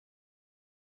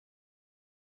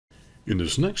In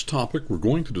this next topic, we're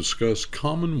going to discuss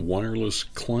common wireless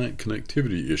client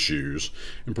connectivity issues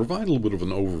and provide a little bit of an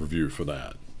overview for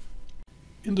that.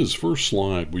 In this first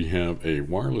slide, we have a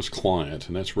wireless client,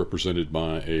 and that's represented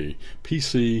by a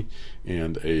PC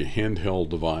and a handheld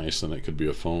device, and that could be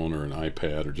a phone or an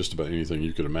iPad or just about anything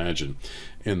you could imagine.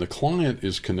 And the client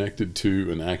is connected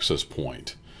to an access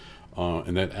point,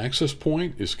 and that access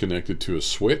point is connected to a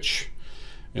switch.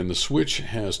 And the switch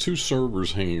has two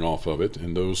servers hanging off of it,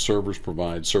 and those servers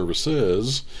provide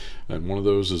services. And one of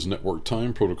those is Network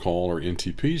Time Protocol or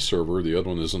NTP server. The other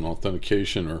one is an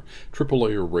authentication or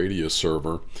AAA or radius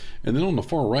server. And then on the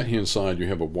far right hand side you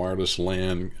have a wireless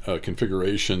LAN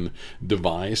configuration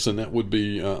device, and that would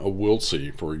be a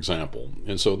WILSI, for example.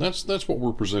 And so that's what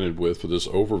we're presented with for this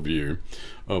overview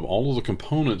of all of the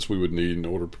components we would need in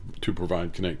order to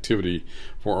provide connectivity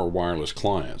for our wireless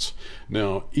clients.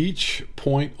 Now, each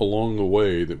point along the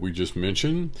way that we just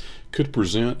mentioned could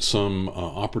present some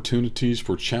opportunities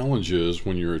for challenges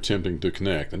when you're attempting to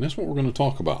connect, and that's what we're going to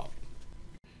talk about.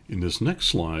 In this next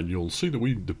slide, you'll see that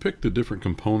we depict the different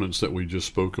components that we just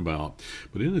spoke about.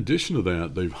 But in addition to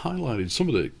that, they've highlighted some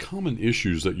of the common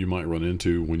issues that you might run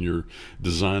into when you're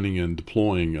designing and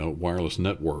deploying wireless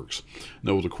networks.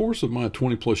 Now, over the course of my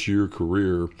 20-plus year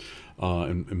career,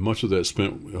 and much of that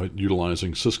spent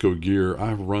utilizing Cisco gear,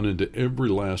 I've run into every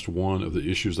last one of the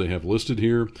issues they have listed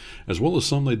here, as well as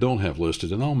some they don't have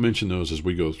listed, and I'll mention those as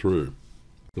we go through.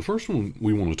 The first one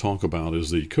we want to talk about is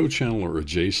the co-channel or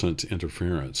adjacent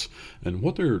interference. And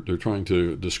what they're trying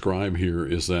to describe here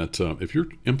is that if you're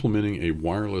implementing a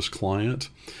wireless client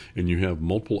and you have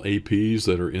multiple APs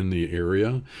that are in the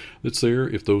area that's there,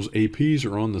 if those APs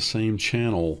are on the same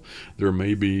channel, there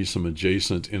may be some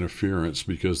adjacent interference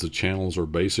because the channels are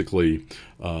basically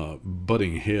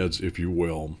butting heads, if you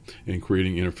will, and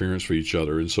creating interference for each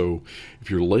other. And so if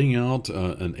you're laying out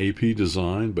an AP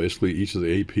design, basically each of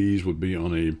the APs would be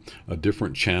on a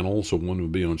different channel. So one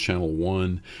would be on channel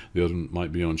 1, the other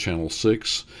might be on channel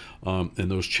 6.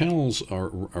 And those channels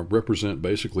represent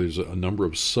basically a number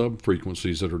of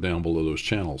sub-frequencies that are down below those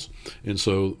channels. And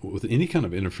so with any kind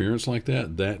of interference like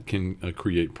that, that can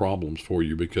create problems for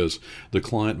you because the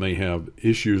client may have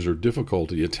issues or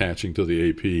difficulty attaching to the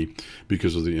AP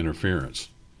because of the interference.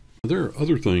 There are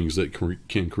other things that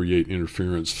can create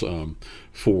interference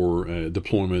for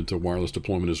deployment, wireless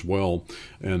deployment as well.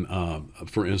 And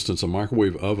for instance, a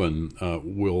microwave oven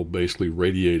will basically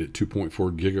radiate at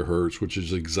 2.4 gigahertz, which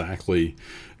is exactly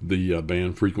the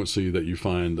band frequency that you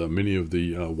find many of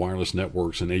the wireless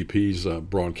networks and APs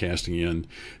broadcasting in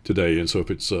today. And so if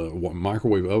it's a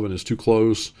microwave oven is too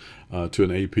close to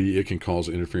an AP, it can cause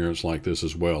interference like this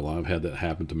as well. I've had that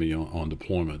happen to me on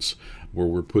deployments where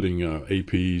we're putting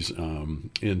APs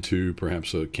into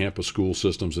perhaps campus school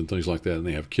systems and things like that, and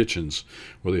they have kitchens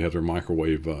where they have their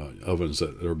microwave ovens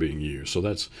that are being used. So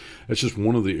that's just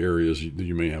one of the areas that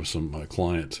you may have some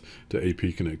client to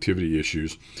AP connectivity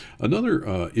issues.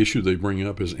 Another issue they bring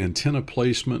up is antenna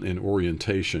placement and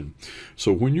orientation.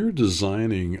 So when you're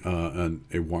designing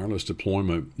a wireless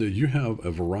deployment, you have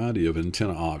a variety of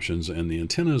antenna options, and the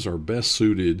antennas are best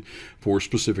suited for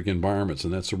specific environments,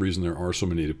 and that's the reason there are so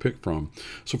many to pick from.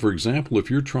 So for example, if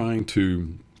you're trying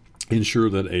to ensure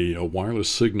that a wireless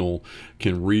signal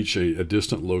can reach a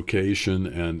distant location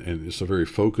and it's a very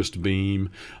focused beam,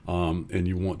 and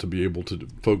you want to be able to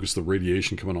focus the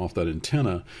radiation coming off that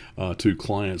antenna to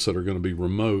clients that are going to be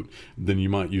remote, then you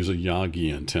might use a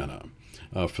Yagi antenna.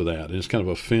 For that. And it's kind of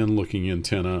a fin looking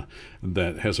antenna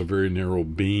that has a very narrow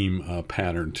beam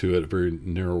pattern to it, a very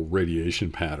narrow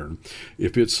radiation pattern.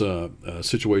 If it's a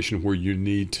situation where you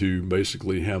need to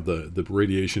basically have the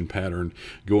radiation pattern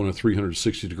go in a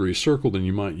 360-degree circle, then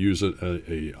you might use a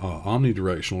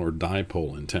omnidirectional or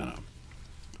dipole antenna.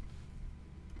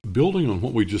 Building on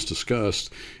what we just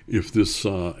discussed, if this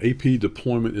AP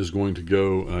deployment is going to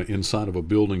go inside of a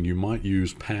building, you might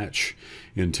use patch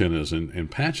antennas. And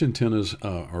patch antennas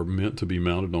are meant to be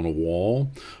mounted on a wall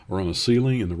or on a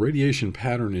ceiling, and the radiation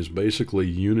pattern is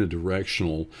basically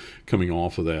unidirectional coming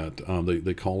off of that.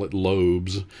 They call it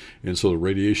lobes, and so the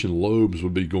radiation lobes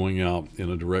would be going out in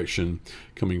a direction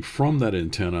coming from that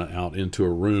antenna out into a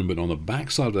room, but on the back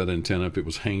side of that antenna, if it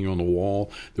was hanging on the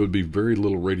wall, there would be very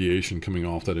little radiation coming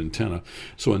off that antenna.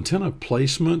 So antenna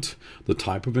placement, the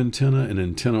type of antenna, and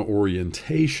antenna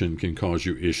orientation can cause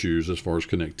you issues as far as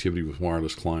connectivity with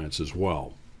wireless clients as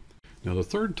well. Now the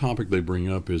third topic they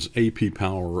bring up is AP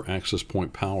power or access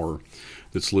point power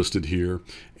that's listed here,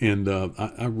 and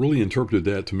I really interpreted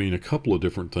that to mean a couple of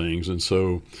different things. And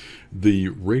so the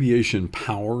radiation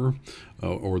power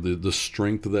or the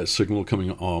strength of that signal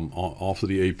coming off of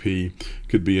the AP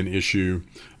could be an issue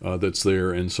that's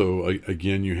there. And so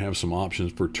again, you have some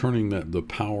options for turning the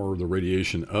power, the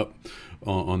radiation up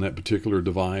on that particular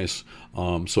device,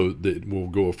 so that it will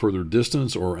go a further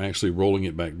distance, or actually rolling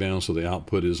it back down so the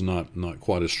output is not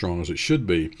quite as strong as it should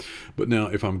be. But now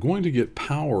if I'm going to get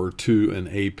power to an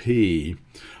AP,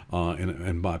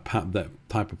 and by that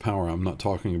type of power, I'm not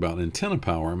talking about antenna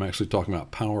power. I'm actually talking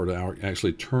about power to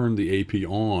actually turn the AP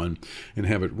on and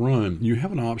have it run. You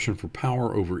have an option for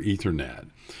power over Ethernet.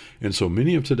 And so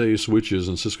many of today's switches,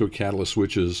 and Cisco Catalyst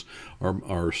switches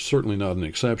are certainly not an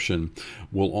exception,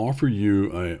 will offer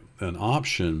you an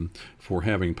option for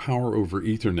having power over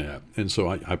Ethernet. And so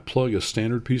I plug a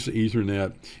standard piece of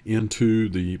Ethernet into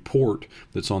the port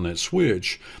that's on that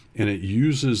switch, and it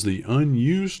uses the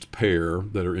unused pair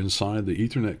that are inside the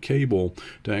Ethernet cable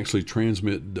to actually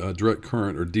transmit direct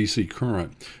current or DC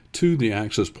current to the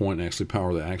access point and actually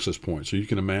power the access point. So you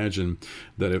can imagine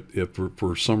that if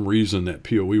for some reason that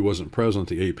PoE wasn't present,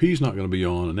 the AP is not going to be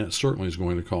on, and that certainly is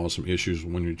going to cause some issues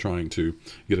when you're trying to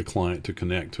get a client to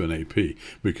connect to an AP,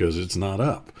 because it's not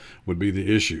up would be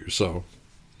the issue. So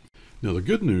now the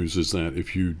good news is that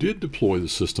if you did deploy the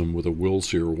system with a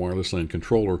WILSI or wireless LAN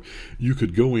controller, you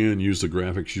could go in, use the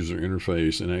graphics user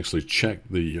interface, and actually check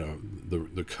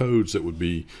the codes that would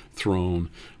be thrown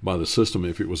by the system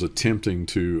if it was attempting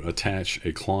to attach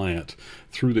a client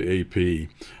through the AP.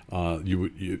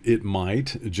 It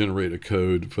might generate a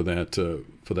code for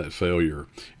that failure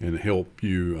and help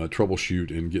you troubleshoot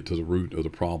and get to the root of the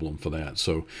problem for that.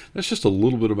 So that's just a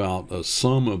little bit about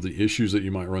some of the issues that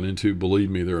you might run into. Believe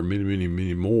me, there are many, many,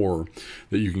 many more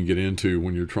that you can get into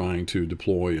when you're trying to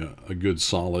deploy a good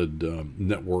solid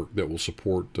network that will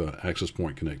support access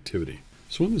point connectivity.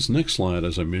 So in this next slide,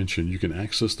 as I mentioned, you can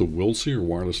access the WILSI or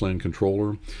wireless LAN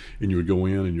controller, and you would go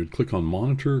in and you'd click on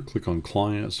monitor, click on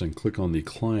clients, and click on the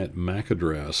client MAC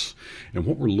address. And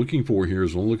what we're looking for here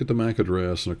is we'll look at the MAC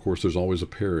address, and of course there's always a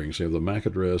pairing. So you have the MAC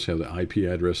address, you have the IP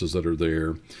addresses that are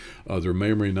there. There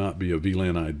may or may not be a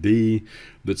VLAN ID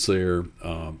that's there,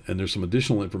 and there's some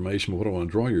additional information. But what I want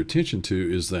to draw your attention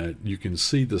to is that you can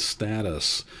see the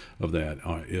status of that.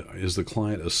 Is the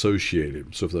client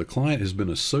associated? So if the client has been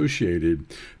associated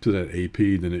to that AP,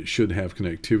 then it should have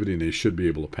connectivity and they should be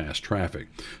able to pass traffic.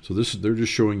 So they're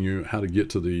just showing you how to get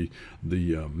to the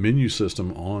menu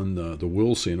system on the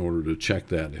WILSI in order to check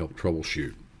that and help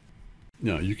troubleshoot.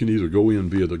 Now, you can either go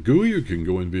in via the GUI or you can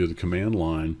go in via the command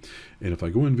line. And if I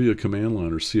go in via command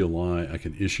line or CLI, I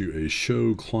can issue a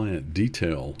show client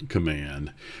detail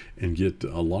command and get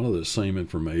a lot of the same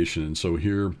information. And so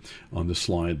here on this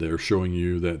slide, they're showing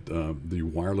you that the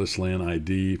wireless LAN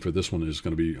ID for this one is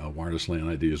going to be wireless LAN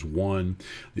ID is 1.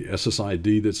 The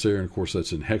SSID that's there, and of course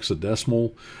that's in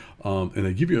hexadecimal. And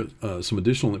they give you some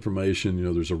additional information. You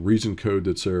know, there's a region code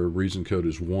that's there. Region code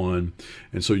is 1.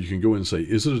 And so you can go in and say,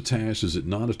 is it attached? Is it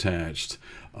not attached?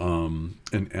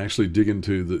 And actually dig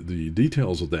into the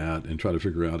details of that and try to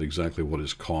figure out exactly what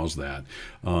has caused that.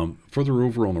 Further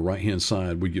over on the right hand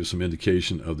side, we give some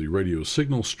indication of the radio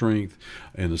signal strength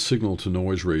and the signal to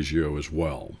noise ratio as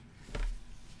well.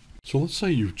 So let's say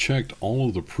you've checked all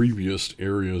of the previous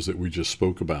areas that we just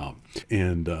spoke about,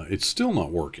 and it's still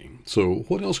not working. So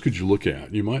what else could you look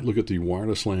at? You might look at the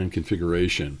wireless LAN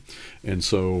configuration. And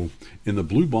so in the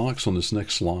blue box on this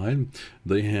next slide,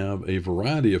 they have a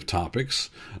variety of topics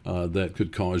that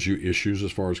could cause you issues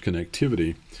as far as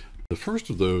connectivity. The first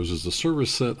of those is the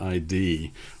service set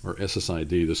ID, or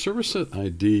SSID. The service set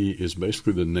ID is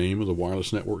basically the name of the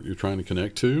wireless network you're trying to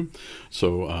connect to.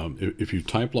 So if you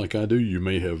type like I do, you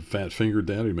may have fat-fingered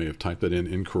that, or you may have typed that in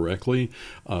incorrectly.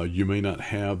 You may not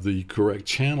have the correct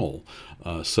channel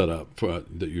set up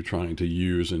that you're trying to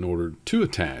use in order to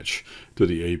attach to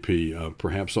the AP.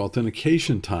 Perhaps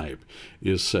authentication type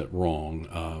is set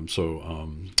wrong. So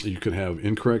you could have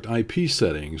incorrect IP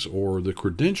settings, or the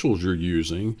credentials you're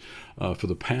using for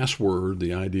the password,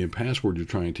 the ID and password you're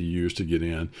trying to use to get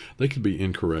in, they could be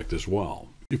incorrect as well.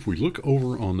 If we look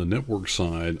over on the network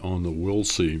side on the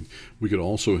WILSI, we could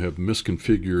also have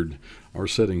misconfigured our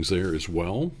settings there as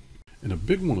well. And a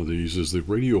big one of these is the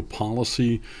radio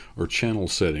policy or channel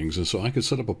settings. And so I could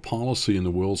set up a policy in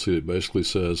the WILSI that basically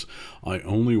says, I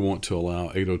only want to allow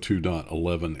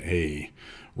 802.11a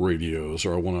radios,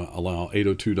 or I want to allow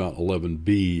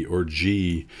 802.11b or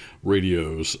G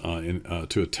radios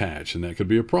to attach. And that could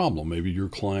be a problem. Maybe your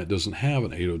client doesn't have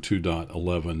an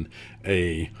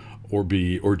 802.11a or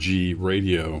B or G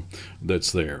radio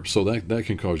that's there. So that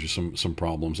can cause you some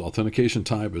problems. Authentication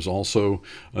type is also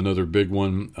another big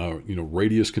one.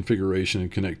 Radius configuration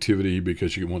and connectivity,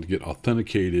 because you want to get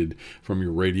authenticated from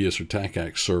your Radius or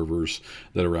TACACS servers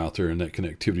that are out there, and that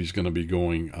connectivity is going to be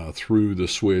going through the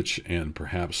switch, and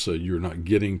perhaps you're not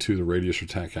getting to the Radius or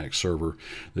TACACS server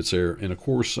that's there. And of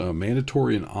course,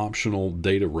 mandatory and optional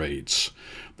data rates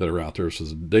that are out there. So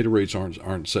the data rates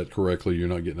aren't set correctly, you're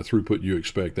not getting the throughput you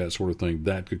expect, that sort of thing.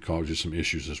 That could cause you some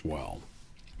issues as well.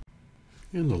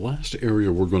 And the last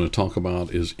area we're going to talk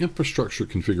about is infrastructure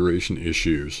configuration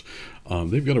issues.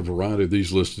 They've got a variety of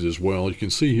these listed as well. You can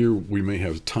see here we may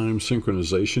have time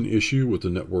synchronization issue with the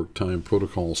network time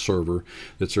protocol server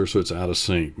that's there, so it's out of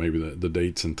sync. Maybe the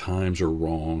dates and times are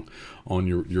wrong on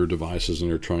your devices and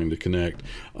they're trying to connect.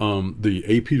 The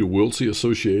AP to WILSI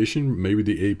association, maybe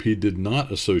the AP did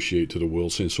not associate to the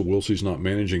WILSI, and so WILSI's not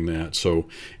managing that. So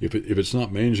if it's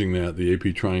not managing that, the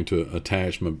AP trying to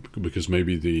attach, because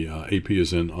maybe the AP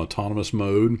is in autonomous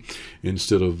mode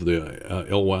instead of the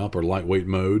LWAP or lightweight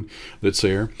mode that's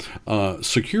there.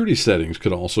 Security settings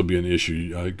could also be an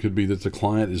issue. It could be that the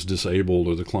client is disabled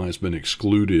or the client's been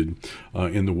excluded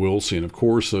in the WILSI. And of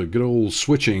course, good old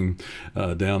switching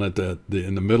down at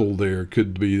in the middle there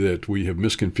could be that we have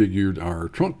misconfigured our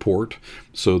trunk port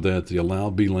so that the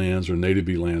allowed VLANs or native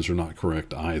VLANs are not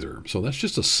correct either. So that's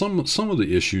just some of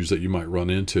the issues that you might run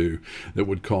into that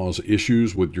would cause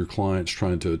issues with your clients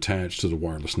trying to attach to the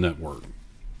wireless network.